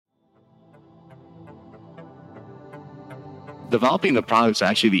Developing the product is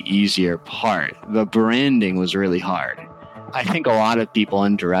actually the easier part. The branding was really hard. I think a lot of people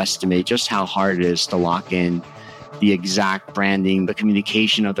underestimate just how hard it is to lock in the exact branding, the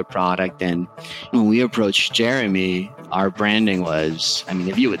communication of the product. And when we approached Jeremy, our branding was,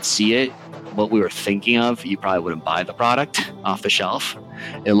 if you would see it, what we were thinking of, you probably wouldn't buy the product off the shelf.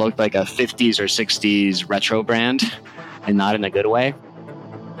 It looked like a 50s or 60s retro brand, and not in a good way.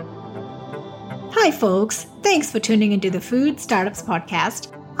 Hi, folks. Thanks for tuning into the Food Startups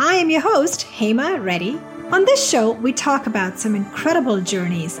Podcast. I am your host, Hema Reddy. On this show, we talk about some incredible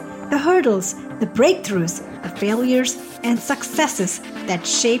journeys, the hurdles, the breakthroughs, the failures, and successes that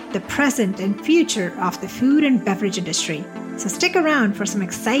shape the present and future of the food and beverage industry. So stick around for some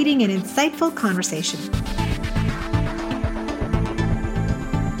exciting and insightful conversation.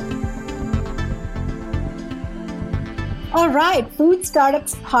 All right, Food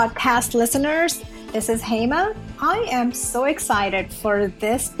Startups Podcast listeners, this is Hema. I am so excited for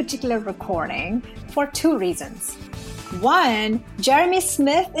this particular recording for two reasons. One, Jeremy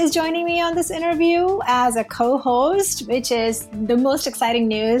Smith is joining me on this interview as a co-host, which is the most exciting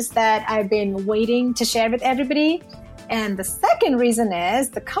news that I've been waiting to share with everybody. And the second reason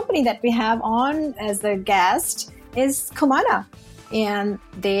is the company that we have on as the guest is Kumana. And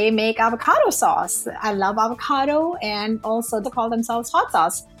they make avocado sauce. I love avocado, and also they call themselves hot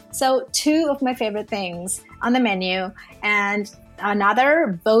sauce. So two of my favorite things on the menu. And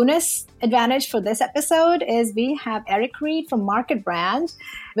another bonus advantage for this episode is we have Eric Reid from Marketbrand,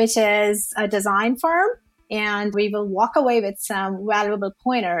 which is a design firm. And we will walk away with some valuable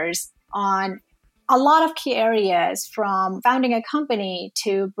pointers on a lot of key areas, from founding a company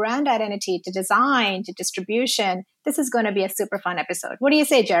to brand identity to design to distribution. This is going to be a super fun episode. What do you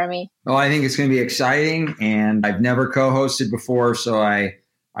say, Jeremy? Well, I think it's going to be exciting, and I've never co-hosted before, so I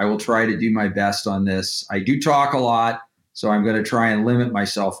will try to do my best on this. I do talk a lot, so I'm going to try and limit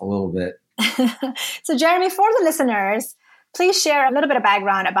myself a little bit. So, Jeremy, for the listeners, please share a little bit of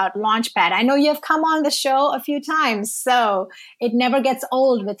background about Launchpad. I know you have come on the show a few times, so it never gets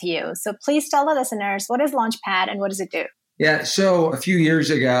old with you. So please tell the listeners, what is Launchpad and what does it do? Yeah, so a few years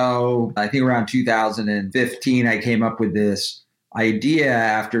ago, I think around 2015, I came up with this idea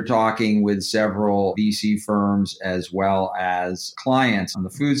after talking with several VC firms as well as clients on the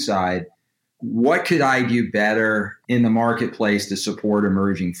food side. What could I do better in the marketplace to support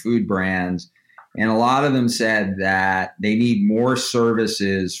emerging food brands? And a lot of them said that they need more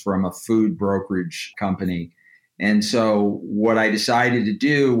services from a food brokerage company. And so what I decided to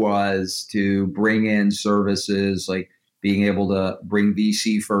do was to bring in services like being able to bring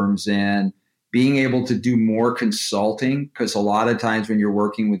VC firms in, being able to do more consulting, because a lot of times when you're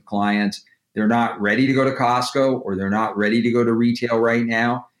working with clients, they're not ready to go to Costco or they're not ready to go to retail right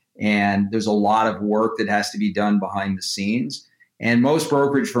now. And there's a lot of work that has to be done behind the scenes. And most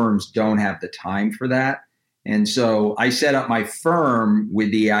brokerage firms don't have the time for that. And so I set up my firm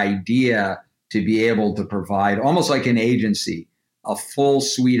with the idea to be able to provide, almost like an agency, a full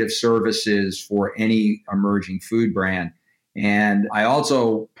suite of services for any emerging food brand. And I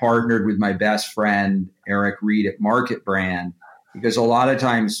also partnered with my best friend, Eric Reid at Marketbrand, because a lot of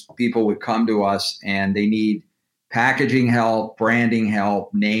times people would come to us and they need packaging help, branding help,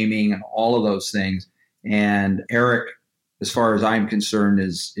 naming, and all of those things. And Eric, as far as I'm concerned,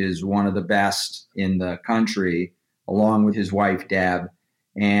 is one of the best in the country, along with his wife, Deb.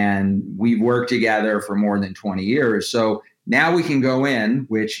 And we've worked together for more than 20 years. So now we can go in,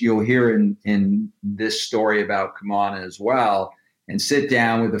 which you'll hear in this story about Kumana as well, and sit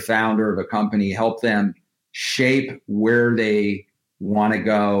down with the founder of a company, help them shape where they want to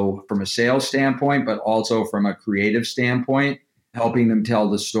go from a sales standpoint, but also from a creative standpoint, helping them tell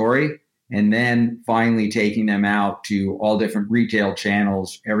the story. And then finally taking them out to all different retail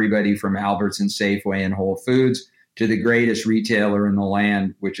channels, everybody from Albertsons, Safeway, and Whole Foods to the greatest retailer in the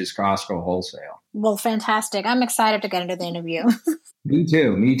land, which is Costco Wholesale. Well, fantastic. I'm excited to get into the interview. Me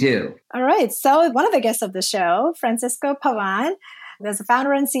too. All right. So one of the guests of the show, Francisco Pavan, is the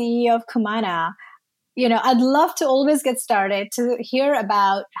founder and CEO of Kumana. I'd love to always get started to hear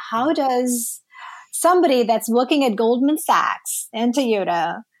about how does somebody that's working at Goldman Sachs and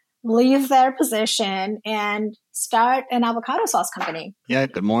Toyota leave their position and start an avocado sauce company? Yeah,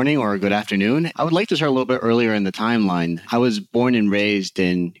 good morning or good afternoon. I would like to start a little bit earlier in the timeline. I was born and raised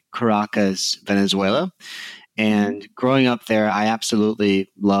in Caracas, Venezuela. And growing up there, I absolutely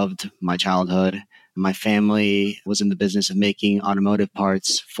loved my childhood. My family was in the business of making automotive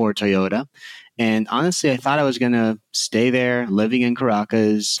parts for Toyota. And honestly, I thought I was going to stay there, living in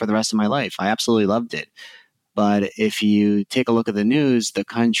Caracas for the rest of my life. I absolutely loved it. But if you take a look at the news, the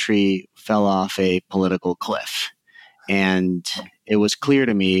country fell off a political cliff. And it was clear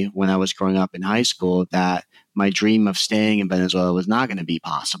to me when I was growing up in high school that my dream of staying in Venezuela was not going to be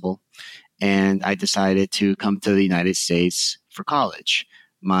possible. And I decided to come to the United States for college.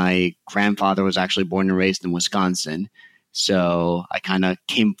 My grandfather was actually born and raised in Wisconsin. So I kind of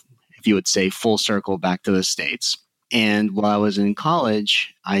came, if you would say, full circle back to the States. And while I was in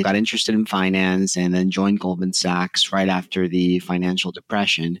college, I got interested in finance and then joined Goldman Sachs right after the financial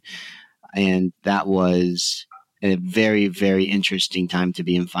depression. And that was a very, very interesting time to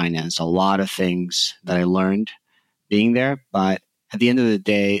be in finance. A lot of things that I learned being there, but at the end of the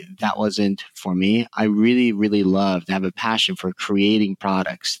day, that wasn't for me. I really, really loved and have a passion for creating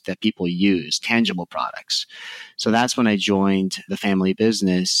products that people use, tangible products. So that's when I joined the family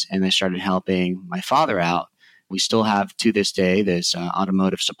business and I started helping my father out. We still have, to this day, this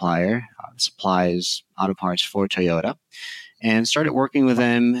automotive supplier, supplies auto parts for Toyota, and started working with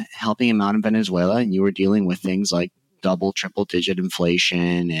him, helping him out in Venezuela. And you were dealing with things like double, triple digit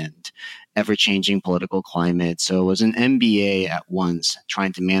inflation and ever-changing political climate. So it was an MBA at once,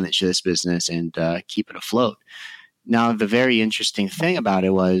 trying to manage this business and keep it afloat. Now, the very interesting thing about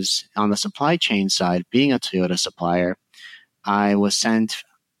it was on the supply chain side, being a Toyota supplier, I was sent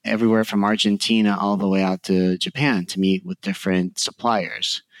everywhere from Argentina all the way out to Japan to meet with different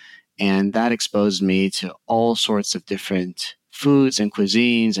suppliers. And that exposed me to all sorts of different foods and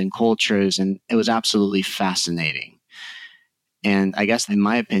cuisines and cultures. And it was absolutely fascinating. And I guess, in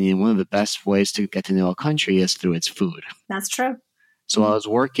my opinion, one of the best ways to get to know a country is through its food. That's true. So I was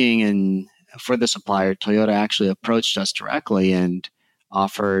working for the supplier. Toyota actually approached us directly and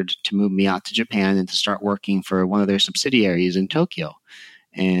offered to move me out to Japan and to start working for one of their subsidiaries in Tokyo.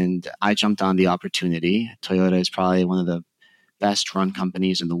 And I jumped on the opportunity. Toyota is probably one of the best run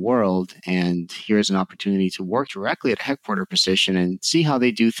companies in the world. And here's an opportunity to work directly at headquarter position and see how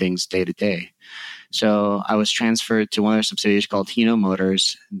they do things day to day. So I was transferred to one of their subsidiaries called Hino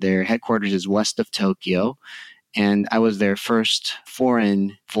Motors. Their headquarters is west of Tokyo. And I was their first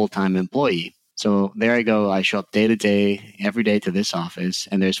foreign full-time employee. So there I go. I show up day to day, every day to this office,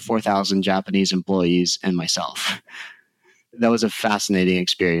 and there's 4,000 Japanese employees and myself. That was a fascinating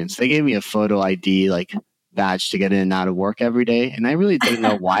experience. They gave me a photo ID badge to get in and out of work every day, and I really didn't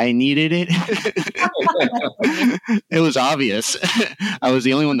know why I needed it. It was obvious. I was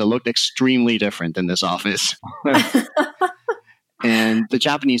the only one that looked extremely different in this office. And the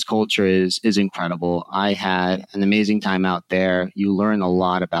Japanese culture is incredible. I had an amazing time out there. You learn a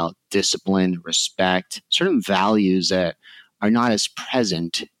lot about discipline, respect, certain values that are not as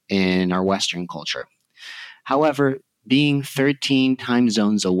present in our Western culture. However, being 13 time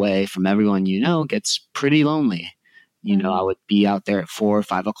zones away from everyone you know gets pretty lonely. I would be out there at 4 or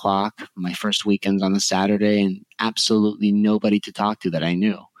 5 o'clock, my first weekends on a Saturday, and absolutely nobody to talk to that I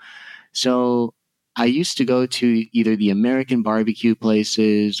knew. So I used to go to either the American barbecue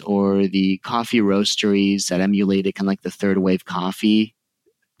places or the coffee roasteries that emulated kind of like the third wave coffee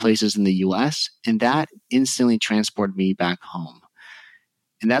places in the US. And that instantly transported me back home.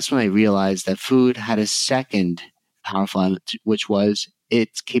 And that's when I realized that food had a second powerful element, which was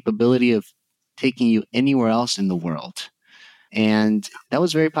its capability of taking you anywhere else in the world. And that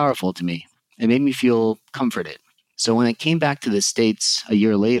was very powerful to me. It made me feel comforted. So when I came back to the States a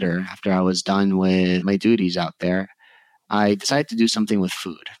year later, after I was done with my duties out there, I decided to do something with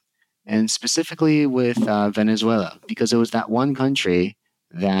food, and specifically with Venezuela, because it was that one country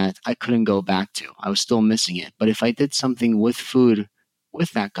that I couldn't go back to. I was still missing it. But if I did something with food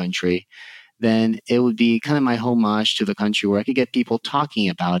with that country, then it would be kind of my homage to the country where I could get people talking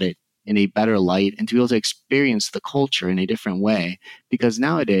about it in a better light and to be able to experience the culture in a different way. Because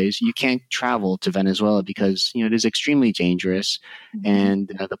nowadays you can't travel to Venezuela because, it is extremely dangerous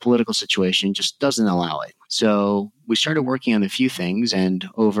and the political situation just doesn't allow it. So we started working on a few things, and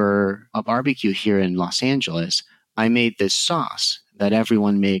over a barbecue here in Los Angeles, I made this sauce that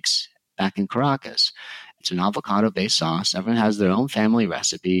everyone makes back in Caracas. It's an avocado-based sauce. Everyone has their own family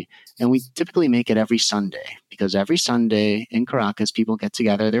recipe, and we typically make it every Sunday because every Sunday in Caracas, people get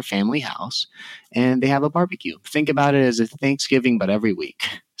together at their family house and they have a barbecue. Think about it as a Thanksgiving, but every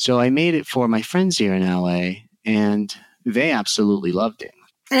week. So I made it for my friends here in LA, and they absolutely loved it.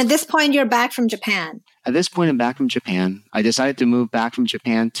 And at this point, you're back from Japan. At this point, I'm back from Japan. I decided to move back from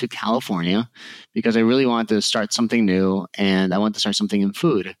Japan to California because I really wanted to start something new, and I wanted to start something in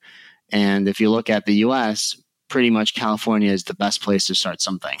food. And if you look at the US, pretty much California is the best place to start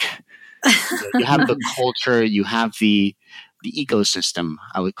something. You have the culture, you have the ecosystem,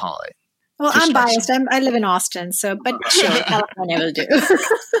 I would call it. Well, I'm biased. I live in Austin, but sure, California will do.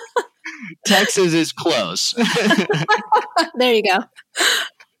 Texas is close. There you go.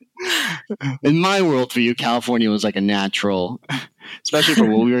 In my worldview, California was like a natural, especially for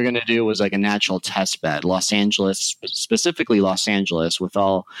what we were going to do, was like a natural test bed. Los Angeles, specifically Los Angeles, with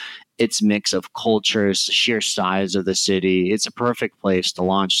all its mix of cultures, sheer size of the city, it's a perfect place to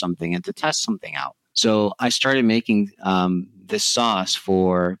launch something and to test something out. So I started making this sauce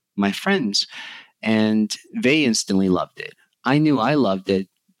for my friends, and they instantly loved it. I knew I loved it,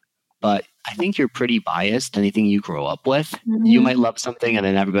 but I think you're pretty biased. Anything you grow up with, you might love something and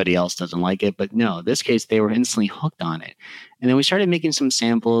then everybody else doesn't like it. But no, in this case, they were instantly hooked on it. And then we started making some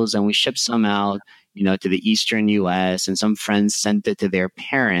samples and we shipped some out, to the Eastern US, and some friends sent it to their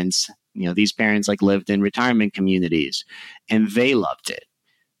parents. These parents like lived in retirement communities and they loved it.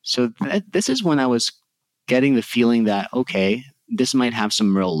 So this is when I was getting the feeling that, okay, this might have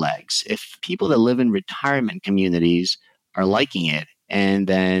some real legs. If people that live in retirement communities are liking it, and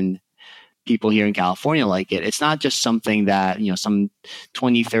then people here in California like it, it's not just something that, some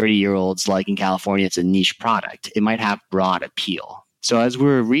 20, 30-year-olds like in California. It's a niche product. It might have broad appeal. So as we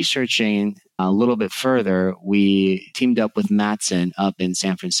were researching a little bit further, we teamed up with Mattson up in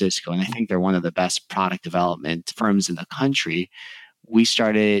San Francisco, and I think they're one of the best product development firms in the country. We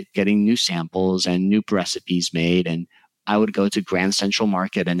started getting new samples and new recipes made, and I would go to Grand Central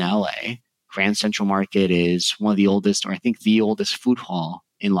Market in LA. Grand Central Market is one of the oldest, or I think the oldest food hall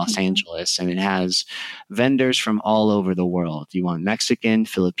in Los Angeles, and it has vendors from all over the world. You want Mexican,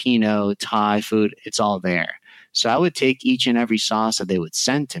 Filipino, Thai food, it's all there. So I would take each and every sauce that they would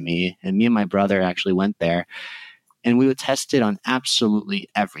send to me, and me and my brother actually went there, and we would test it on absolutely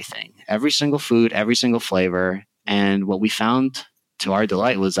everything, every single food, every single flavor. And what we found, to our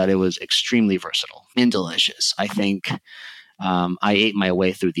delight, was that it was extremely versatile and delicious. I think I ate my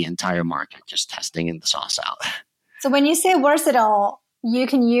way through the entire market just testing the sauce out. So when you say versatile, you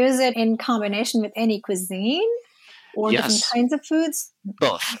can use it in combination with any cuisine or different kinds of foods?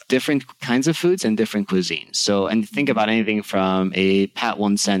 Both. Different kinds of foods and different cuisines. So, and think about anything from a pat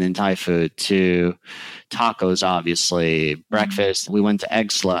one sen in Thai food to tacos, obviously, breakfast. We went to Egg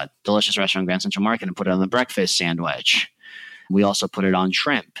Slut, delicious restaurant in Grand Central Market, and put it on the breakfast sandwich. We also put it on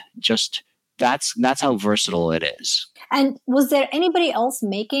shrimp. Just that's how versatile it is. And was there anybody else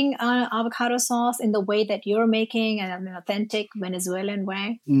making avocado sauce in the way that you're making, in an authentic Venezuelan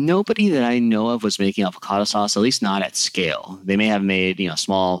way? Nobody that I know of was making avocado sauce, at least not at scale. They may have made,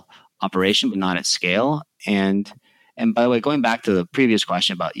 small operation, but not at scale. And by the way, going back to the previous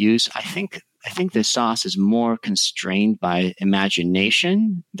question about use, I think this sauce is more constrained by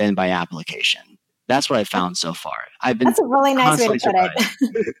imagination than by application. That's what I found so far. That's a really nice way to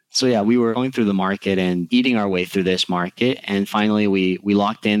put it. So yeah, we were going through the market and eating our way through this market. And finally, we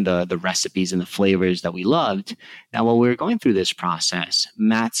locked in the recipes and the flavors that we loved. Now, while we were going through this process,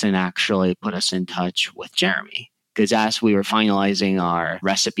 Mattson actually put us in touch with Jeremy. Because as we were finalizing our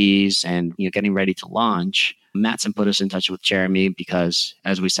recipes and getting ready to launch, Mattson put us in touch with Jeremy because,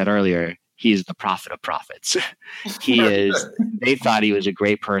 as we said earlier, he is the prophet of prophets. They thought he was a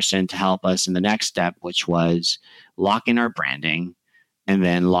great person to help us in the next step, which was lock in our branding and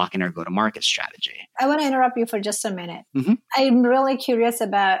then lock in our go-to-market strategy. I want to interrupt you for just a minute. Mm-hmm. I'm really curious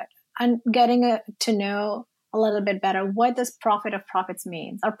about getting to know a little bit better. What does prophet of profits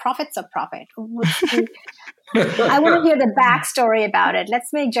mean? Or prophets of profit? I want to hear the backstory about it.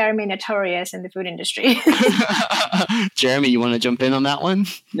 Let's make Jeremy notorious in the food industry. Jeremy, you want to jump in on that one?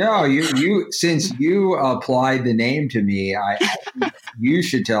 No, you since you applied the name to me, you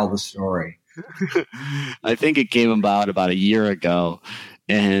should tell the story. I think it came about a year ago.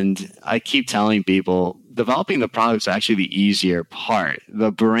 And I keep telling people, developing the product is actually the easier part.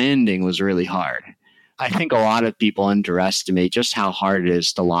 The branding was really hard. I think a lot of people underestimate just how hard it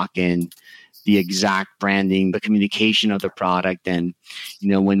is to lock in the exact branding, the communication of the product. And,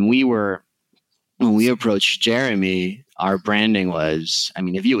 when we approached Jeremy, our branding was,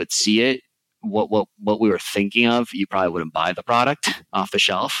 if you would see it, what we were thinking of, you probably wouldn't buy the product off the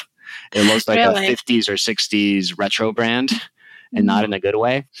shelf. It looks like a 50s or 60s retro brand, and not in a good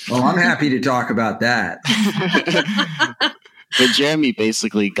way. Well, I'm happy to talk about that. But Jeremy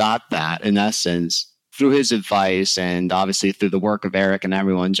basically got that, in essence, through his advice and obviously through the work of Eric and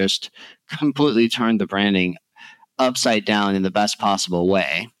everyone, just completely turned the branding upside down in the best possible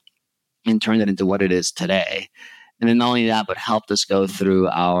way and turned it into what it is today. And then not only that, but helped us go through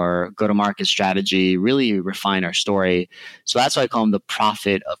our go-to-market strategy, really refine our story. So that's why I call him the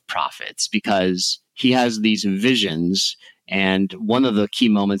prophet of profits, because he has these visions. And one of the key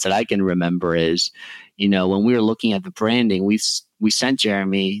moments that I can remember is, when we were looking at the branding, we sent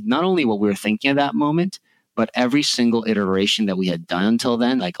Jeremy not only what we were thinking at that moment, but every single iteration that we had done until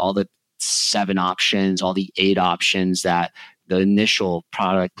then, like all the 7 options, all the 8 options that the initial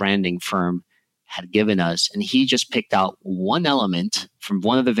product branding firm had given us. And he just picked out one element from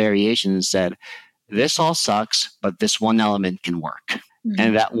one of the variations and said, this all sucks, but this one element can work. Mm-hmm.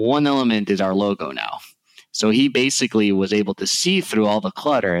 And that one element is our logo now. So he basically was able to see through all the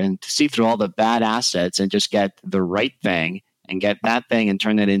clutter and to see through all the bad assets and just get the right thing and get that thing and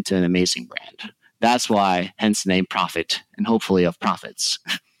turn it into an amazing brand. That's why, hence the name Profit, and hopefully of profits.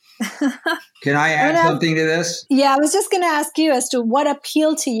 Can I add something to this? Yeah, I was just going to ask you as to what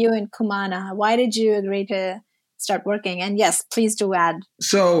appealed to you in Kumana. Why did you agree to start working? And yes, please do add.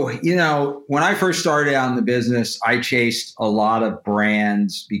 So, when I first started out in the business, I chased a lot of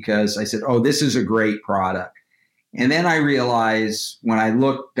brands because I said, oh, this is a great product. And then I realized when I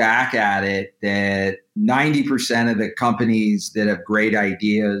look back at it that 90% of the companies that have great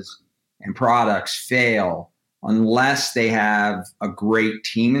ideas and products fail unless they have a great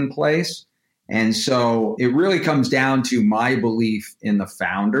team in place. And so it really comes down to my belief in the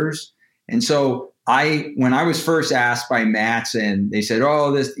founders. And so when I was first asked by Matson, they said,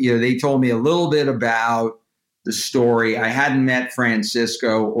 oh, they told me a little bit about the story. I hadn't met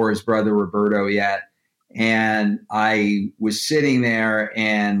Francisco or his brother Roberto yet. And I was sitting there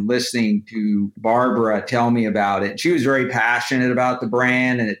and listening to Barbara tell me about it. She was very passionate about the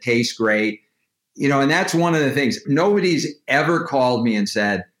brand and it tastes great. And that's one of the things. Nobody's ever called me and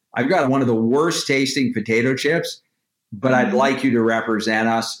said, I've got one of the worst tasting potato chips, but I'd like you to represent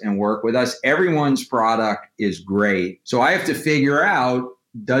us and work with us. Everyone's product is great. So I have to figure out,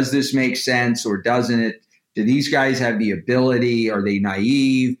 does this make sense or doesn't it? Do these guys have the ability? Are they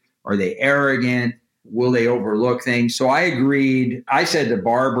naive? Are they arrogant? Will they overlook things? So I agreed. I said to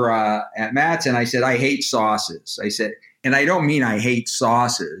Barbara at Matson, I said, I hate sauces. I said, and I don't mean I hate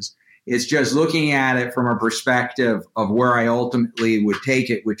sauces. It's just looking at it from a perspective of where I ultimately would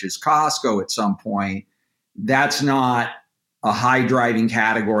take it, which is Costco at some point. That's not a high driving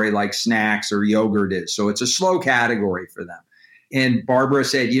category like snacks or yogurt is. So it's a slow category for them. And Barbara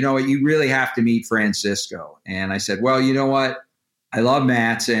said, you know what, you really have to meet Francisco. And I said, well, you know what? I love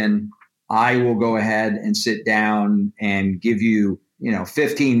Matson. I will go ahead and sit down and give you,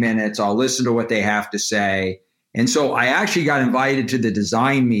 15 minutes. I'll listen to what they have to say. And so I actually got invited to the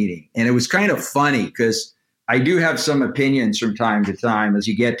design meeting. And it was kind of funny because I do have some opinions from time to time as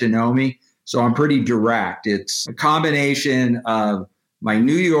you get to know me. So I'm pretty direct. It's a combination of my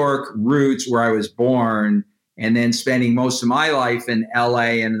New York roots where I was born and then spending most of my life in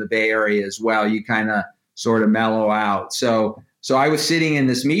LA and the Bay Area as well. You kind of sort of mellow out. So I was sitting in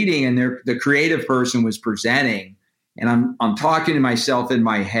this meeting and the creative person was presenting and I'm talking to myself in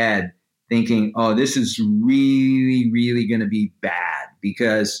my head thinking, oh, this is really, really going to be bad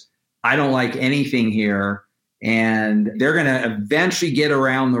because I don't like anything here. And they're going to eventually get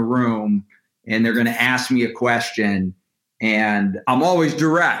around the room and they're going to ask me a question. And I'm always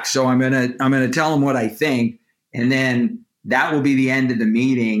direct. So I'm going to tell them what I think. And then that will be the end of the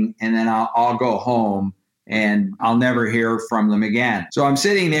meeting. And then I'll go home and I'll never hear from them again. So I'm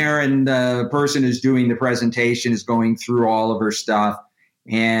sitting there and the person who's doing the presentation is going through all of her stuff.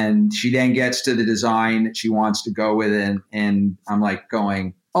 And she then gets to the design that she wants to go with it. And I'm like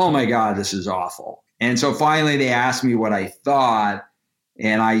going, oh my God, this is awful. And so finally they asked me what I thought.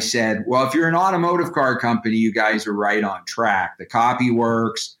 And I said, well, if you're an automotive car company, you guys are right on track. The copy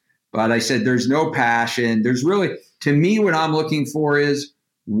works. But I said, there's no passion. There's really, to me, what I'm looking for is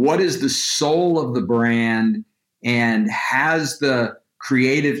what is the soul of the brand and has the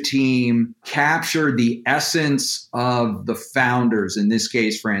creative team captured the essence of the founders, in this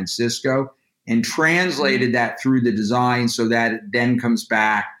case, Francisco, and translated that through the design so that it then comes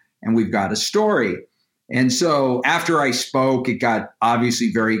back and we've got a story. And so after I spoke, it got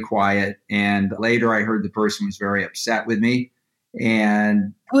obviously very quiet. And later I heard the person was very upset with me.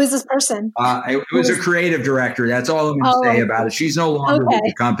 And who is this person? It was a creative director. That's all I'm going to say about it. She's no longer with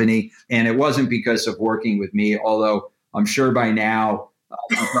the company. And it wasn't because of working with me, although I'm sure by now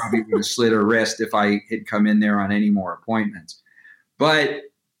I probably would have slit her wrist if I had come in there on any more appointments. But,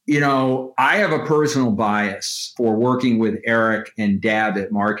 I have a personal bias for working with Eric and Deb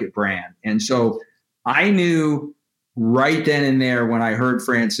at Marketbrand. And so I knew right then and there when I heard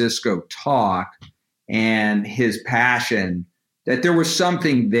Francisco talk and his passion that there was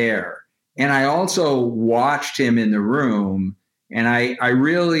something there. And I also watched him in the room and I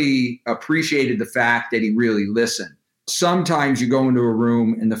really appreciated the fact that he really listened. Sometimes you go into a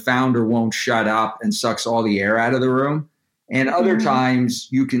room and the founder won't shut up and sucks all the air out of the room. And other times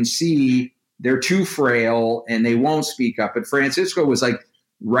you can see they're too frail and they won't speak up. But Francisco was like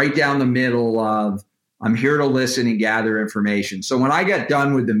right down the middle of, I'm here to listen and gather information. So when I got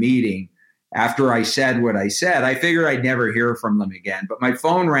done with the meeting after I said what I said, I figured I'd never hear from them again. But my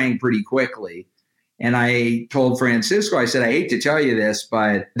phone rang pretty quickly. And I told Francisco, I said, I hate to tell you this,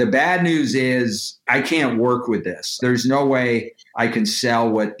 but the bad news is I can't work with this. There's no way I can sell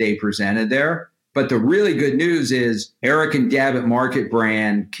what they presented there. But the really good news is Eric and Deb at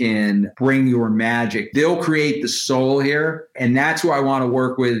Marketbrand can bring your magic. They'll create the soul here. And that's who I want to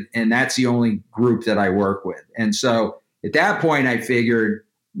work with. And that's the only group that I work with. And so at that point, I figured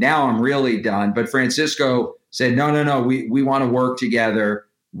now I'm really done. But Francisco said, no, we want to work together.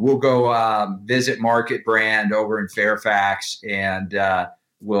 We'll go visit Marketbrand over in Fairfax and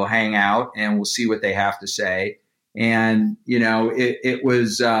we'll hang out and we'll see what they have to say. And, it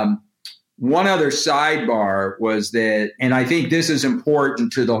was one other sidebar was that, and I think this is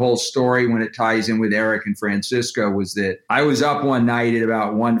important to the whole story when it ties in with Eric and Francisco, was that I was up one night at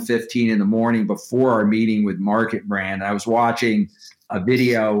about 1:15 in the morning before our meeting with Marketbrand. I was watching a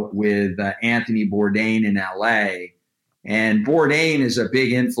video with Anthony Bourdain in LA. And Bourdain is a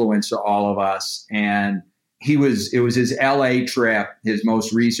big influence to all of us. And it was his LA trip, his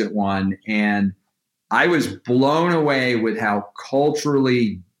most recent one. And I was blown away with how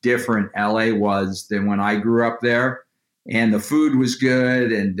culturally different LA was than when I grew up there. And the food was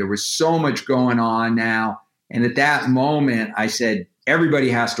good. And there was so much going on now. And at that moment, I said, everybody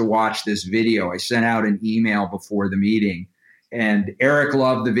has to watch this video. I sent out an email before the meeting. And Eric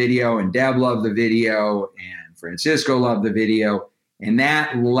loved the video and Deb loved the video and Francisco loved the video. And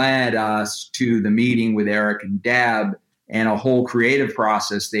that led us to the meeting with Eric and Deb and a whole creative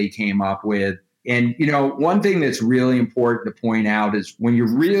process they came up with. And, one thing that's really important to point out is when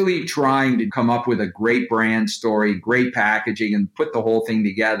you're really trying to come up with a great brand story, great packaging, and put the whole thing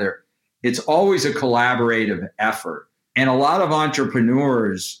together, it's always a collaborative effort. And a lot of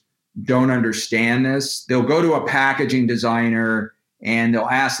entrepreneurs don't understand this. They'll go to a packaging designer and they'll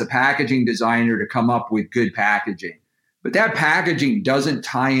ask the packaging designer to come up with good packaging. But that packaging doesn't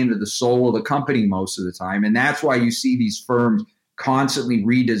tie into the soul of the company most of the time. And that's why you see these firms constantly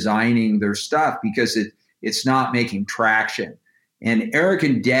redesigning their stuff because it's not making traction. And Eric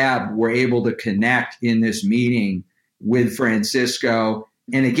and Deb were able to connect in this meeting with Francisco.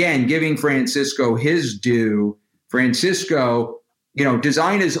 And again, giving Francisco his due. Francisco,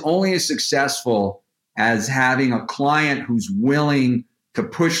 design is only as successful as having a client who's willing to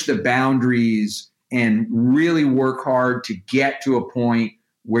push the boundaries and really work hard to get to a point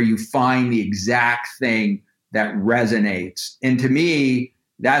where you find the exact thing that resonates. And to me,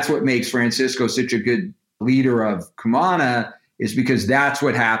 that's what makes Francisco such a good leader of Kumana, is because that's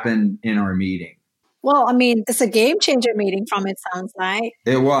what happened in our meeting. Well, it's a game changer meeting from it sounds like.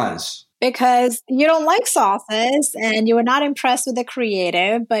 It was. Because you don't like sauces and you were not impressed with the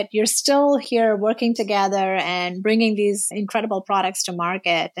creative, but you're still here working together and bringing these incredible products to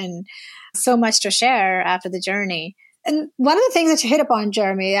market and so much to share after the journey. And one of the things that you hit upon,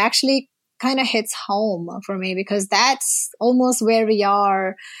 Jeremy, actually kind of hits home for me because that's almost where we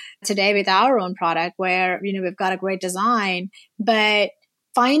are today with our own product where, we've got a great design, but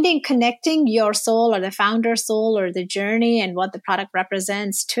connecting your soul or the founder's soul or the journey and what the product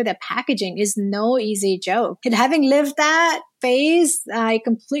represents to the packaging is no easy joke. And having lived that phase, I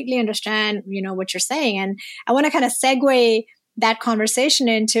completely understand, what you're saying. And I want to kind of segue that conversation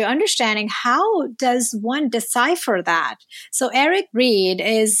into understanding how does one decipher that? So Eric Reid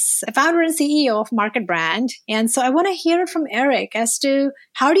is a founder and CEO of Marketbrand. And so I want to hear from Eric as to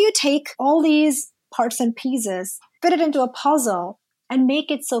how do you take all these parts and pieces, fit it into a puzzle, and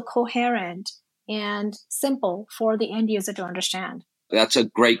make it so coherent and simple for the end user to understand? That's a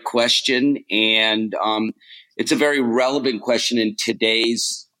great question. And it's a very relevant question in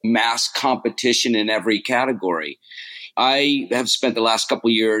today's mass competition in every category. I have spent the last couple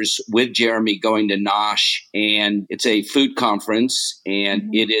of years with Jeremy going to NOSH, and it's a food conference, and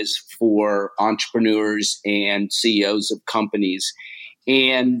it is for entrepreneurs and CEOs of companies.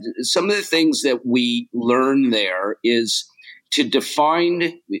 And some of the things that we learn there is to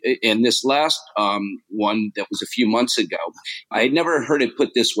define, in this last one that was a few months ago, I had never heard it put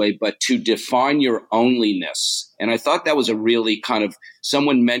this way, but to define your onliness. And I thought that was a really kind of,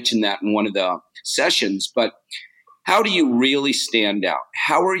 someone mentioned that in one of the sessions, but how do you really stand out?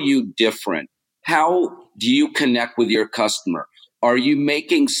 How are you different? How do you connect with your customer? Are you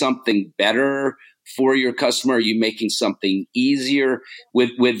making something better for your customer? Are you making something easier?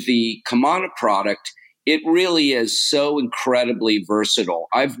 With the Kumana product, it really is so incredibly versatile.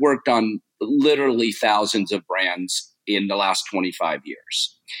 I've worked on literally thousands of brands in the last 25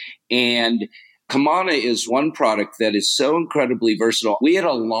 years. And Kumana is one product that is so incredibly versatile. We had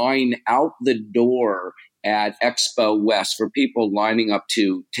a line out the door at Expo West for people lining up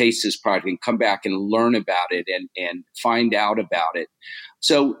to taste this product and come back and learn about it and find out about it.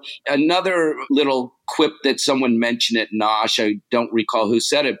 So another little quip that someone mentioned at Nosh, I don't recall who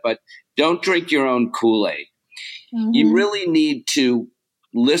said it, but don't drink your own Kool-Aid. Mm-hmm. You really need to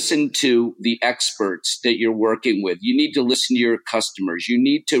listen to the experts that you're working with. You need to listen to your customers. You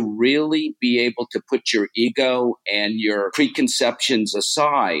need to really be able to put your ego and your preconceptions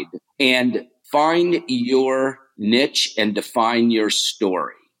aside and find your niche and define your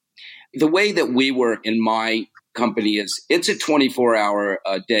story. The way that we work in my company is it's a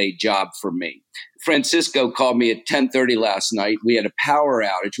 24-hour-a-day job for me. Francisco called me at 10:30 last night. We had a power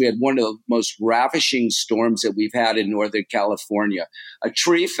outage. We had one of the most ravishing storms that we've had in Northern California. A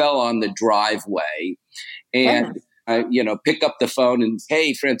tree fell on the driveway, and I, pick up the phone and,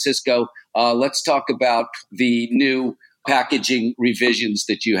 hey, Francisco, let's talk about the new packaging revisions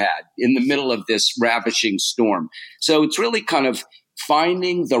that you had in the middle of this ravishing storm. So it's really kind of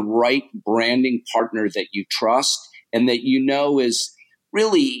finding the right branding partner that you trust and that is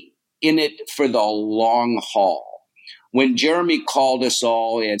really in it for the long haul. When Jeremy called us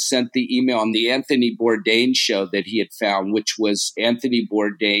all and sent the email on the Anthony Bourdain show that he had found, which was Anthony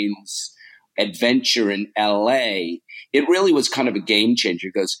Bourdain's adventure in LA, it really was kind of a game changer.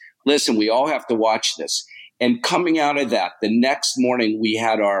 He goes, listen, we all have to watch this. And coming out of that, the next morning we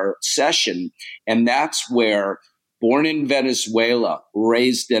had our session, and that's where Born in Venezuela,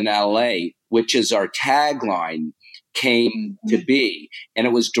 Raised in LA, which is our tagline, came to be. And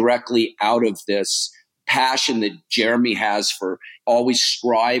it was directly out of this passion that Jeremy has for always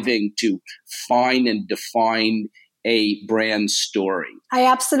striving to find and define a brand story. I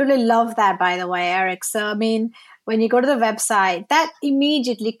absolutely love that, by the way, Eric. So, when you go to the website, that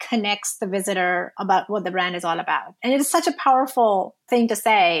immediately connects the visitor about what the brand is all about. And it is such a powerful thing to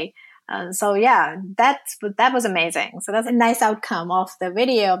say. That was amazing. So that's a nice outcome of the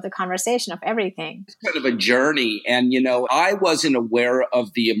video, of the conversation, of everything. It's kind of a journey. And, I wasn't aware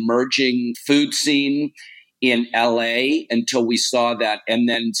of the emerging food scene in LA until we saw that. And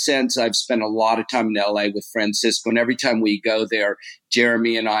then since I've spent a lot of time in LA with Francisco, and every time we go there,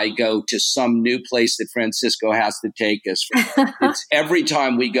 Jeremy and I go to some new place that Francisco has to take us. It's every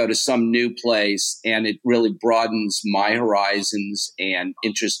time we go to some new place, and it really broadens my horizons and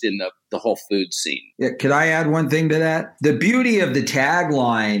interest in the whole food scene. Yeah, could I add one thing to that? The beauty of the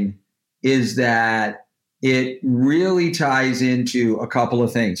tagline is that it really ties into a couple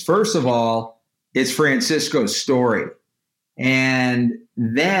of things. First of all, it's Francisco's story. And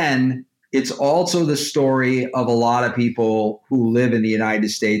then it's also the story of a lot of people who live in the United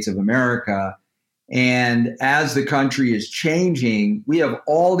States of America. And as the country is changing, we have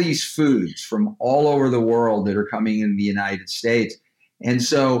all these foods from all over the world that are coming in the United States. And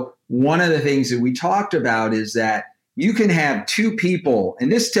so one of the things that we talked about is that you can have two people, and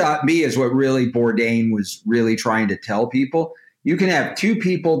this to me is what really Bourdain was really trying to tell people. You can have two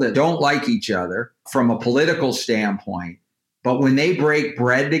people that don't like each other from a political standpoint, but when they break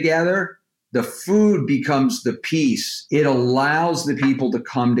bread together, the food becomes the piece. It allows the people to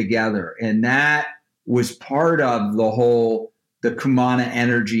come together. And that was part of the Kumana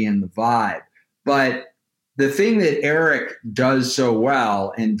energy and the vibe. But the thing that Eric does so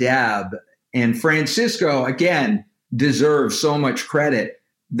well, and Deb, and Francisco, again, deserves so much credit.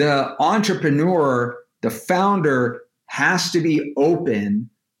 The entrepreneur, the founder, has to be open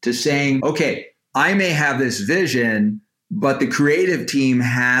to saying, okay, I may have this vision, but the creative team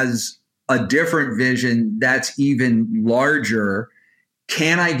has a different vision that's even larger.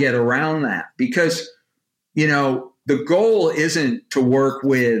 Can I get around that? Because, the goal isn't to work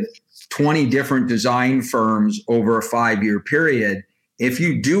with 20 different design firms over a 5-year period. If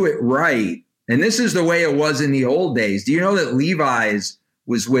you do it right, and this is the way it was in the old days. Do you know that Levi's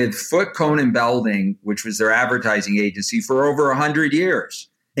was with Foot, Cone, and Belding, which was their advertising agency, for over 100 years.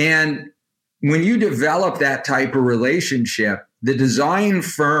 And when you develop that type of relationship, the design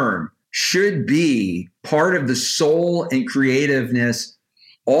firm should be part of the soul and creativeness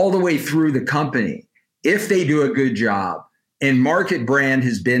all the way through the company if they do a good job. And Marketbrand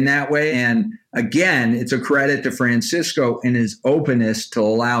has been that way. And again, it's a credit to Francisco and his openness to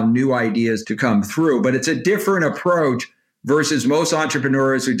allow new ideas to come through. But it's a different approach versus most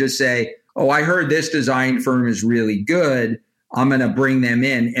entrepreneurs who just say, oh, I heard this design firm is really good. I'm going to bring them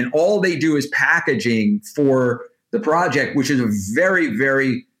in. And all they do is packaging for the project, which is a very,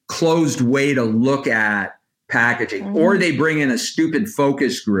 very closed way to look at packaging. Mm-hmm. Or they bring in a stupid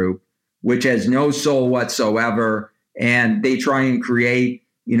focus group, which has no soul whatsoever. And they try and create,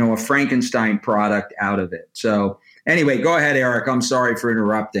 a Frankenstein product out of it. So Anyway, go ahead, Eric. I'm sorry for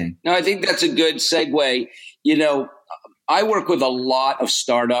interrupting. No, I think that's a good segue. I work with a lot of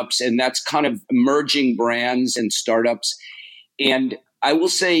startups, and that's kind of emerging brands and startups. And I will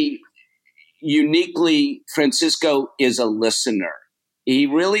say, uniquely, Francisco is a listener. He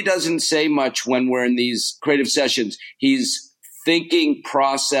really doesn't say much when we're in these creative sessions. He's thinking,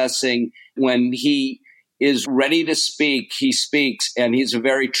 processing. When he is ready to speak, he speaks, and he's a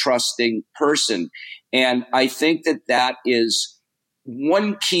very trusting person. And I think that is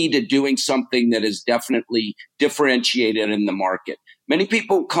one key to doing something that is definitely differentiated in the market. Many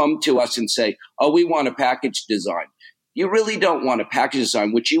people come to us and say, oh, we want a package design. You really don't want a package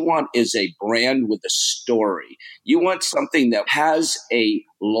design. What you want is a brand with a story. You want something that has a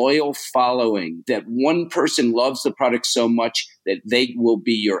loyal following, that one person loves the product so much that they will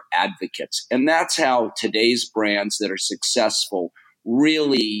be your advocates. And that's how today's brands that are successful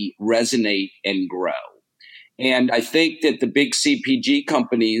really resonate and grow. And I think that the big CPG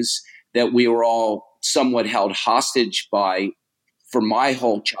companies that we were all somewhat held hostage by for my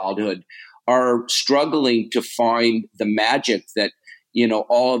whole childhood are struggling to find the magic that,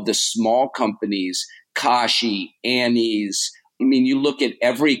 all of the small companies, Kashi, Annie's. I mean, you look at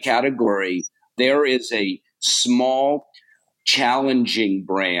every category, there is a small, challenging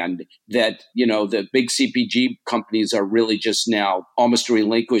brand that, the big CPG companies are really just now almost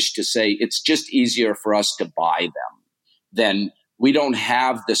relinquished to say it's just easier for us to buy them. Then we don't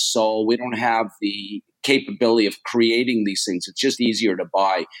have the soul, we don't have the capability of creating these things. It's just easier to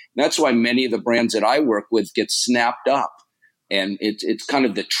buy. And that's why many of the brands that I work with get snapped up. And it's kind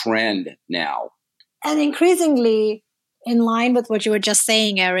of the trend now. And increasingly, in line with what you were just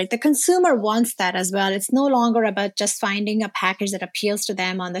saying, Eric, the consumer wants that as well. It's no longer about just finding a package that appeals to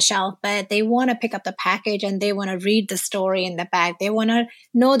them on the shelf, but they want to pick up the package and they want to read the story in the back. They want to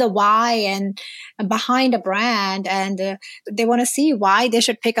know the why and behind a brand, and they want to see why they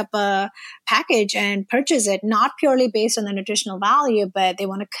should pick up a package and purchase it, not purely based on the nutritional value, but they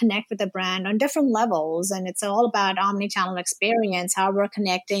want to connect with the brand on different levels. And it's all about omni-channel experience, how we're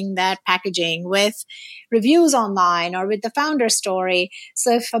connecting that packaging with reviews online or with the founder story.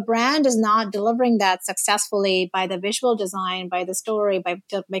 So if a brand is not delivering that successfully by the visual design, by the story, by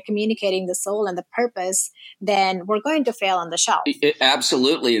communicating the soul and the purpose, then we're going to fail on the shelf.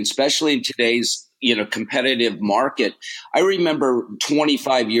 Absolutely. And especially in today's competitive market. I remember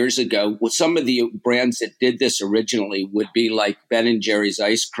 25 years ago, with some of the brands that did this originally would be like Ben & Jerry's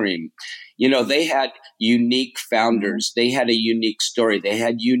ice cream. They had unique founders. They had a unique story. They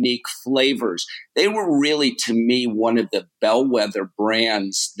had unique flavors. They were really, to me, one of the bellwether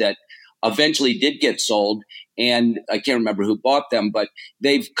brands that eventually did get sold. And I can't remember who bought them, but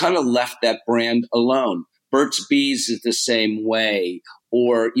they've kind of left that brand alone. Burt's Bees is the same way.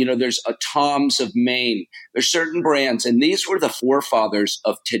 Or, there's a Tom's of Maine. There's certain brands, and these were the forefathers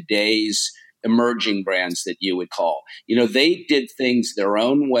of today's emerging brands that you would call. They did things their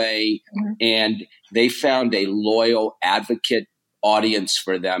own way, and they found a loyal advocate audience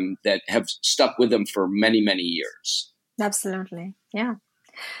for them that have stuck with them for many, many years. Absolutely. Yeah.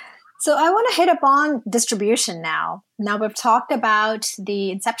 So I want to hit upon distribution now. Now we've talked about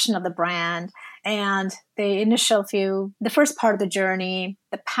the inception of the brand and the first part of the journey,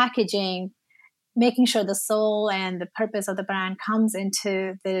 the packaging, making sure the soul and the purpose of the brand comes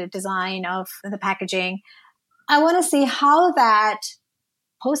into the design of the packaging. I want to see how that,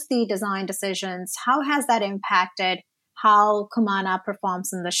 post the design decisions, how has that impacted how Kumana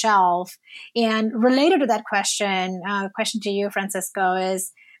performs on the shelf? And related to that question to you, Francisco,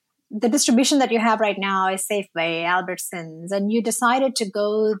 is the distribution that you have right now is Safeway, Albertsons, and you decided to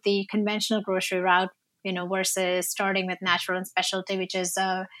go the conventional grocery route, versus starting with natural and specialty, which is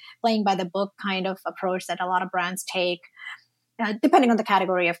a playing by the book kind of approach that a lot of brands take, depending on the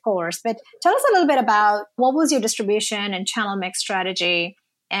category, of course. But tell us a little bit about what was your distribution and channel mix strategy,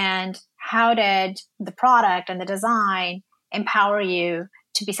 and how did the product and the design empower you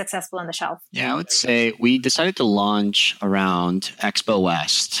to be successful on the shelf? Yeah, I would say we decided to launch around Expo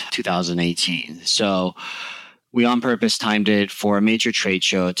West 2018. So we on purpose timed it for a major trade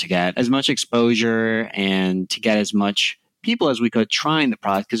show to get as much exposure and to get as much people as we could trying the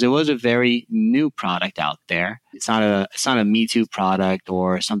product, because it was a very new product out there. It's not a Me Too product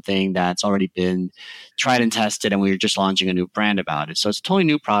or something that's already been tried and tested and we were just launching a new brand about it. So it's a totally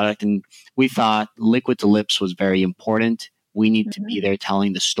new product, and we thought liquid to lips was very important. We need to be there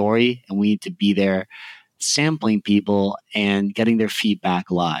telling the story, and we need to be there sampling people and getting their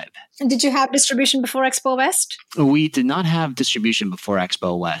feedback live. And did you have distribution before Expo West? We did not have distribution before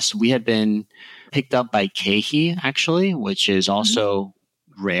Expo West. We had been picked up by KeHE, actually, which is also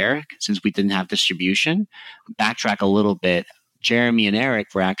rare since we didn't have distribution. Backtrack a little bit. Jeremy and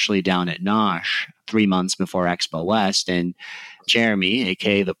Eric were actually down at Nosh 3 months before Expo West, and Jeremy,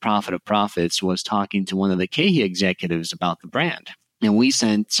 aka the Prophet of Profits, was talking to one of the KeHE executives about the brand. And we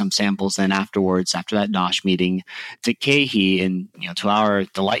sent some samples then afterwards, after that Nosh meeting, to KeHE. And to our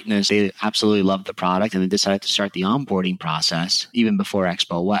delightness, they absolutely loved the product and they decided to start the onboarding process even before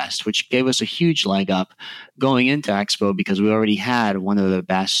Expo West, which gave us a huge leg up going into Expo because we already had one of the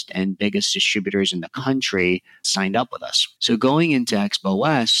best and biggest distributors in the country signed up with us. So going into Expo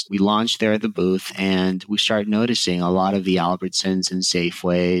West, we launched there at the booth and we started noticing a lot of the Albertsons and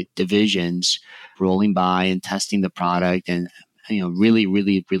Safeway divisions rolling by and testing the product and really,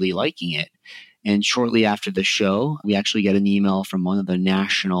 really, really liking it. And shortly after the show, we actually get an email from one of the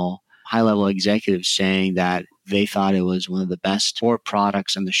national high-level executives saying that they thought it was one of the best 4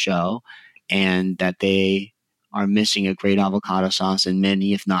 products in the show and that they are missing a great avocado sauce in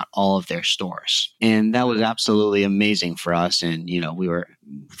many, if not all of their stores. And that was absolutely amazing for us. And, we were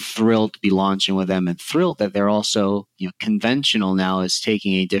thrilled to be launching with them and thrilled that they're also, conventional now is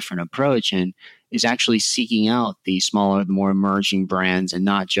taking a different approach and is actually seeking out the smaller, the more emerging brands and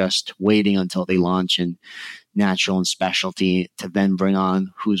not just waiting until they launch in natural and specialty to then bring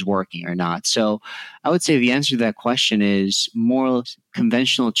on who's working or not. So I would say the answer to that question is more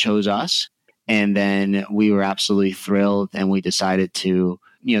conventional chose us. And then we were absolutely thrilled and we decided to,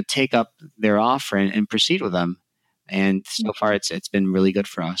 take up their offer and proceed with them. And so far, it's been really good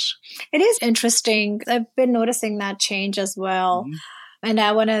for us. It is interesting. I've been noticing that change as well. Mm-hmm. And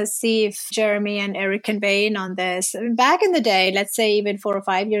I want to see if Jeremy and Eric can weigh in on this. Back in the day, let's say even 4 or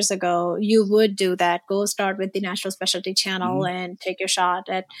 5 years ago, you would do that. Go start with the natural specialty channel and take your shot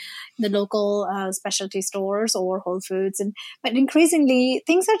at the local specialty stores or Whole Foods. But increasingly,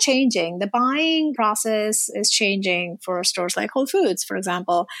 things are changing. The buying process is changing for stores like Whole Foods, for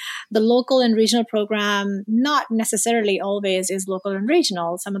example. The local and regional program, not necessarily always is local and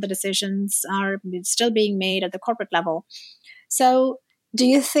regional. Some of the decisions are still being made at the corporate level. So do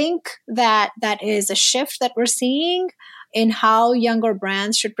you think that that is a shift that we're seeing in how younger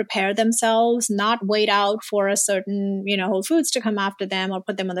brands should prepare themselves, not wait out for a certain, Whole Foods to come after them or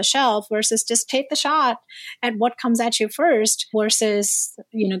put them on the shelf versus just take the shot at what comes at you first versus,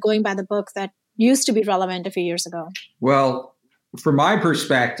 going by the book that used to be relevant a few years ago? Well, from my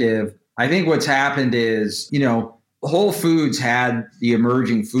perspective, I think what's happened is, Whole Foods had the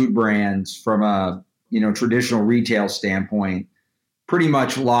emerging food brands from a, traditional retail standpoint pretty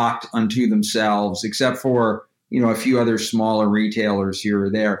much locked unto themselves, except for, a few other smaller retailers here or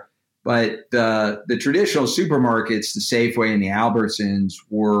there. But the traditional supermarkets, the Safeway and the Albertsons,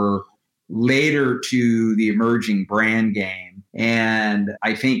 were later to the emerging brand game. And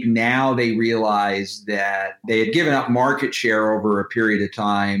I think now they realize that they had given up market share over a period of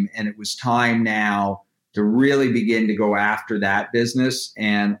time, and it was time now to really begin to go after that business.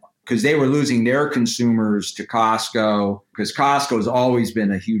 And because they were losing their consumers to Costco, because Costco has always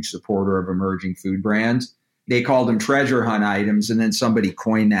been a huge supporter of emerging food brands. They called them treasure hunt items, and then somebody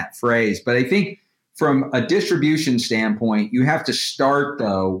coined that phrase. But I think from a distribution standpoint, you have to start,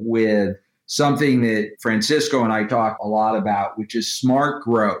 though, with something that Francisco and I talk a lot about, which is smart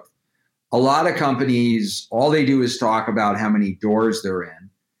growth. A lot of companies, all they do is talk about how many doors they're in.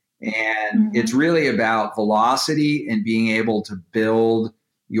 And it's really about velocity and being able to build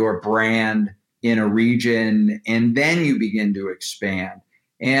your brand in a region, and then you begin to expand.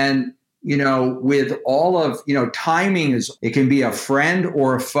 And, with all of, timing it can be a friend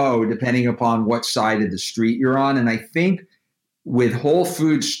or a foe, depending upon what side of the street you're on. And I think with Whole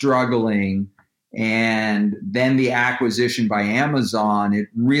Foods struggling and then the acquisition by Amazon, it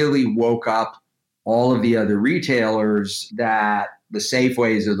really woke up all of the other retailers, that the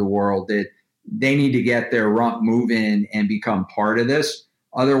Safeways of the world, that they need to get their rump moving and become part of this.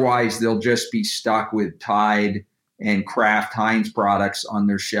 Otherwise, they'll just be stuck with Tide and Kraft Heinz products on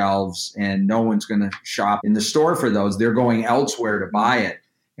their shelves, and no one's going to shop in the store for those. They're going elsewhere to buy it.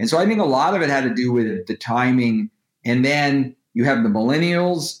 And so I think a lot of it had to do with the timing. And then you have the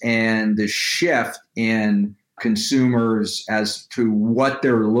millennials and the shift in consumers as to what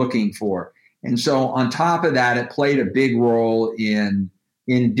they're looking for. And so on top of that, it played a big role in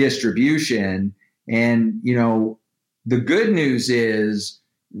distribution. And, the good news is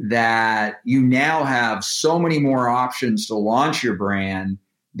that you now have so many more options to launch your brand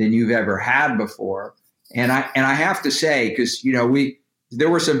than you've ever had before. And I have to say, because, there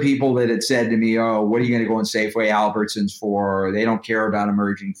were some people that had said to me, oh, what are you going to go in Safeway, Albertsons for? They don't care about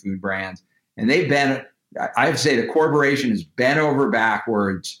emerging food brands. And I have to say the corporation has bent over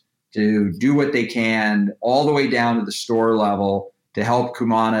backwards to do what they can all the way down to the store level to help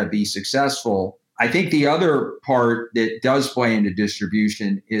Kumana be successful. I think the other part that does play into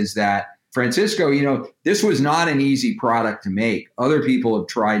distribution is that Francisco, this was not an easy product to make. Other people have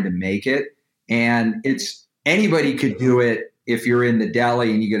tried to make it, and anybody could do it if you're in the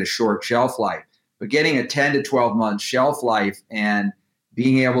deli and you get a short shelf life. But getting a 10 to 12 month shelf life and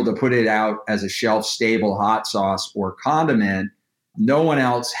being able to put it out as a shelf-stable hot sauce or condiment, no one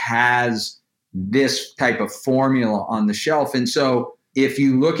else has this type of formula on the shelf. And so if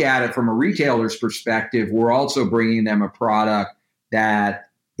you look at it from a retailer's perspective, we're also bringing them a product that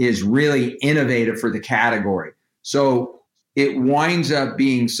is really innovative for the category. So it winds up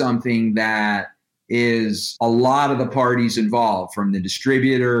being something that is a lot of the parties involved, from the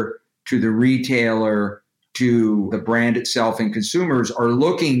distributor to the retailer to the brand itself, and consumers are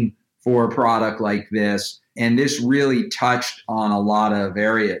looking for a product like this. And this really touched on a lot of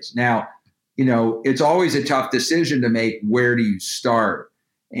areas. Now, it's always a tough decision to make. Where do you start?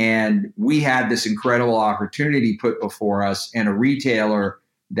 And we had this incredible opportunity put before us, and a retailer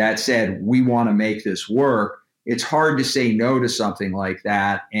that said, we want to make this work. It's hard to say no to something like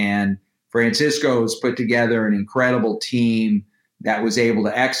that. And Francisco's put together an incredible team that was able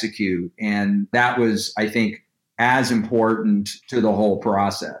to execute. And that was, I think, as important to the whole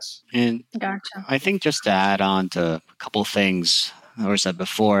process. And Gotcha. I think just to add on to a couple things that were said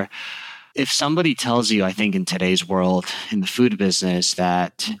before, if somebody tells you, I think in today's world, in the food business,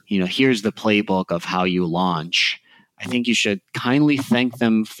 that, here's the playbook of how you launch, I think you should kindly thank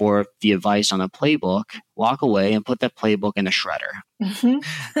them for the advice on a playbook, walk away and put that playbook in a shredder.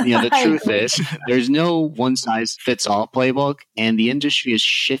 Mm-hmm. The truth is there's no one size fits all playbook, and the industry has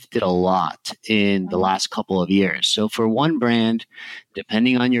shifted a lot in the last couple of years. So for one brand,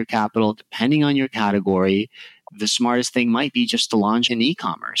 depending on your capital, depending on your category, the smartest thing might be just to launch in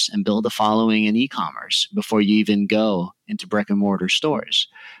e-commerce and build a following in e-commerce before you even go into brick and mortar stores.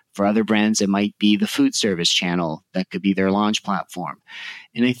 For other brands, it might be the food service channel that could be their launch platform.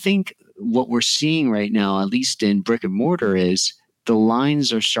 And I think what we're seeing right now, at least in brick and mortar, is the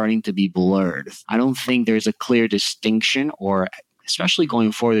lines are starting to be blurred. I don't think there's a clear distinction, or especially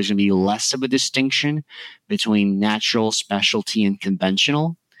going forward, there's going to be less of a distinction between natural, specialty, and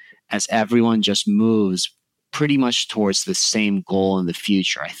conventional, as everyone just moves pretty much towards the same goal in the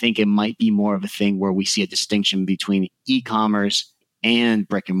future. I think it might be more of a thing where we see a distinction between e-commerce and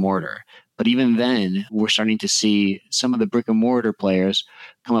brick and mortar. But even then, we're starting to see some of the brick and mortar players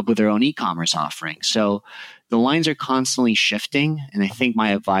come up with their own e-commerce offering. So the lines are constantly shifting. And I think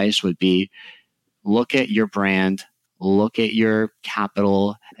my advice would be, look at your brand, look at your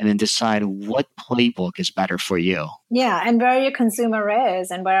capital, and then decide what playbook is better for you. Yeah, and where your consumer is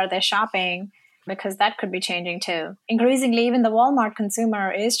and where are they shopping, because that could be changing too. Increasingly, even the Walmart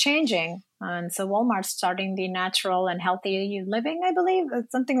consumer is changing. And so Walmart's starting the natural and healthy living, I believe.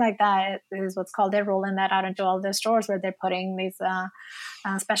 It's something like that is what's called. They're rolling that out into all their stores where they're putting these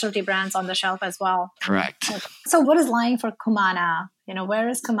specialty brands on the shelf as well. Correct. So what is lying for Kumana? Where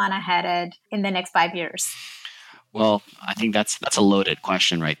is Kumana headed in the next 5 years? Well, I think that's a loaded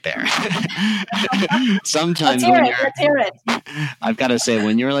question right there. Sometimes let's hear it. I've got to say,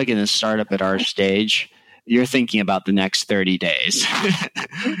 when you're like in a startup at our stage, you're thinking about the next 30 days.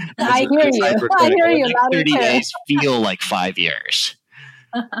 I hear you. The next 30 days feel like 5 years.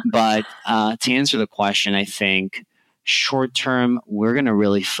 But to answer the question, I think short term, we're going to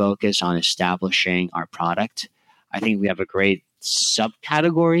really focus on establishing our product. I think we have a great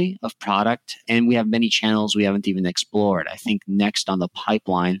subcategory of product, and we have many channels we haven't even explored. I think next on the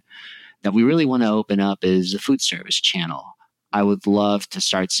pipeline that we really want to open up is the food service channel. I would love to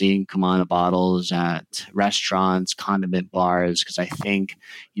start seeing Kumana bottles at restaurants, condiment bars, because I think,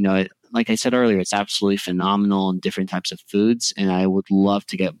 like I said earlier, it's absolutely phenomenal in different types of foods, and I would love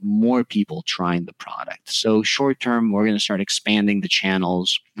to get more people trying the product. So short term, we're going to start expanding the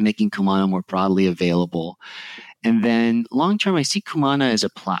channels, making Kumana more broadly available. And then long term, I see Kumana as a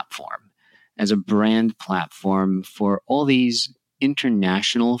platform, as a brand platform for all these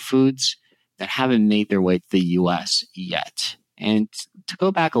international foods that haven't made their way to the US yet. And to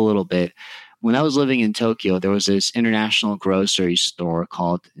go back a little bit, when I was living in Tokyo, there was this international grocery store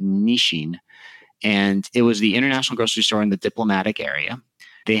called Nissin. And it was the international grocery store in the diplomatic area.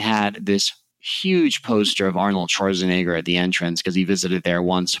 They had this huge poster of Arnold Schwarzenegger at the entrance because he visited there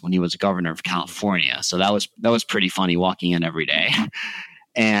once when he was governor of California. So that was pretty funny walking in every day.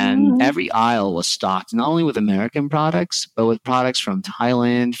 And every aisle was stocked not only with American products, but with products from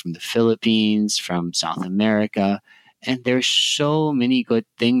Thailand, from the Philippines, from South America. And there's so many good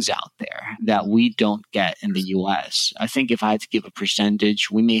things out there that we don't get in the US. I think if I had to give a percentage,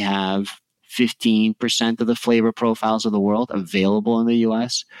 we may have 15% of the flavor profiles of the world available in the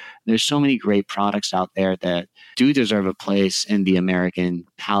US. There's so many great products out there that do deserve a place in the American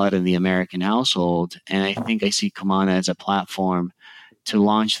palate and the American household. And I think I see Kumana as a platform to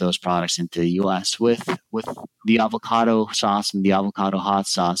launch those products into the US with the avocado sauce and the avocado hot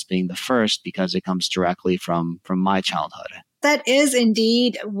sauce being the first because it comes directly from my childhood. That is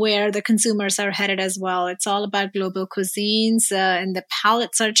indeed where the consumers are headed as well. It's all about global cuisines and the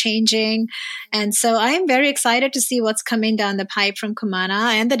palates are changing. And so I am very excited to see what's coming down the pipe from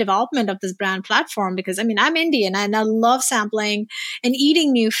Kumana and the development of this brand platform, because I mean, I'm Indian and I love sampling and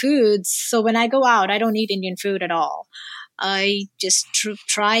eating new foods. So when I go out, I don't eat Indian food at all. I just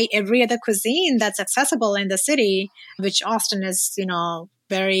try every other cuisine that's accessible in the city, which Austin is,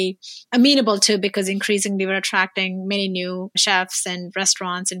 very amenable to, because increasingly we're attracting many new chefs and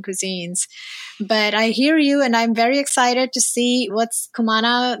restaurants and cuisines. But I hear you, and I'm very excited to see what's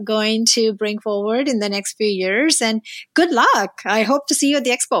Kumana going to bring forward in the next few years. And good luck. I hope to see you at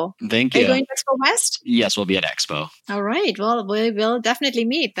the Expo. Thank you. Are you going to Expo West? Yes, we'll be at Expo. All right. Well, we will definitely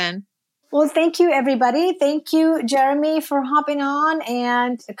meet then. Well, thank you, everybody. Thank you, Jeremy, for hopping on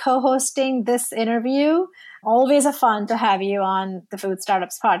and co-hosting this interview. Always a fun to have you on the Food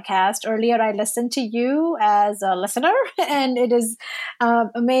Startups podcast. Earlier, I listened to you as a listener, and it is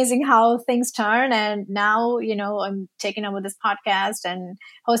amazing how things turn. And now, I'm taking over this podcast and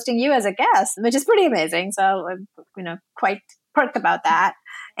hosting you as a guest, which is pretty amazing. So I'm, quite perked about that.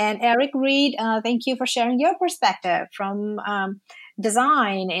 And Eric Reid, thank you for sharing your perspective from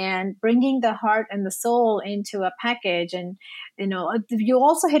design and bringing the heart and the soul into a package. And, you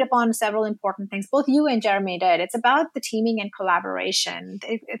also hit upon several important things. Both you and Jeremy did. It's about the teaming and collaboration.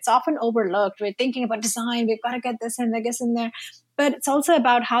 It's often overlooked. We're thinking about design. We've got to get this in there. But it's also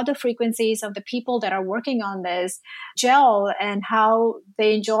about how the frequencies of the people that are working on this gel and how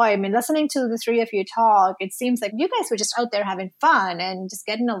they enjoy. I mean, listening to the three of you talk, it seems like you guys were just out there having fun and just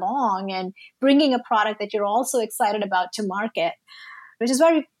getting along and bringing a product that you're also excited about to market, which is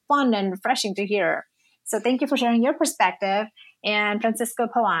very fun and refreshing to hear. So thank you for sharing your perspective. And Francisco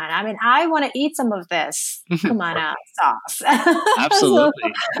Pavan, I mean, I want to eat some of this Kumana sauce.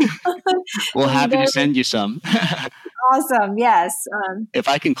 Absolutely. We're happy to send you some. Awesome. Yes. If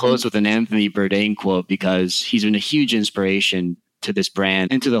I can close with an Anthony Bourdain quote, because he's been a huge inspiration to this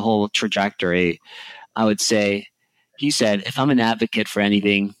brand and to the whole trajectory, I would say, he said, if I'm an advocate for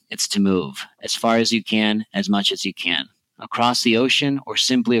anything, it's to move as far as you can, as much as you can, across the ocean or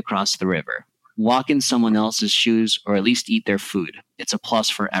simply across the river. Walk in someone else's shoes or at least eat their food. It's a plus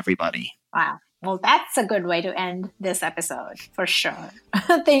for everybody. Wow. Well, that's a good way to end this episode for sure.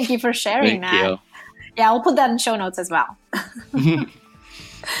 Thank you for sharing that. Thank you. Yeah, I'll put that in show notes as well.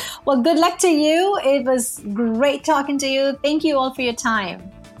 Well, good luck to you. It was great talking to you. Thank you all for your time.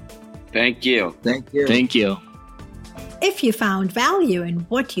 Thank you. Thank you. Thank you. If you found value in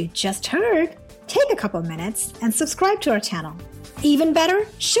what you just heard, take a couple minutes and subscribe to our channel. Even better,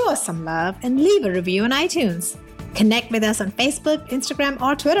 show us some love and leave a review on iTunes. Connect with us on Facebook, Instagram,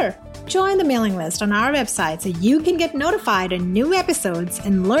 or Twitter. Join the mailing list on our website so you can get notified on new episodes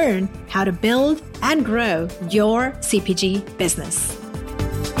and learn how to build and grow your CPG business.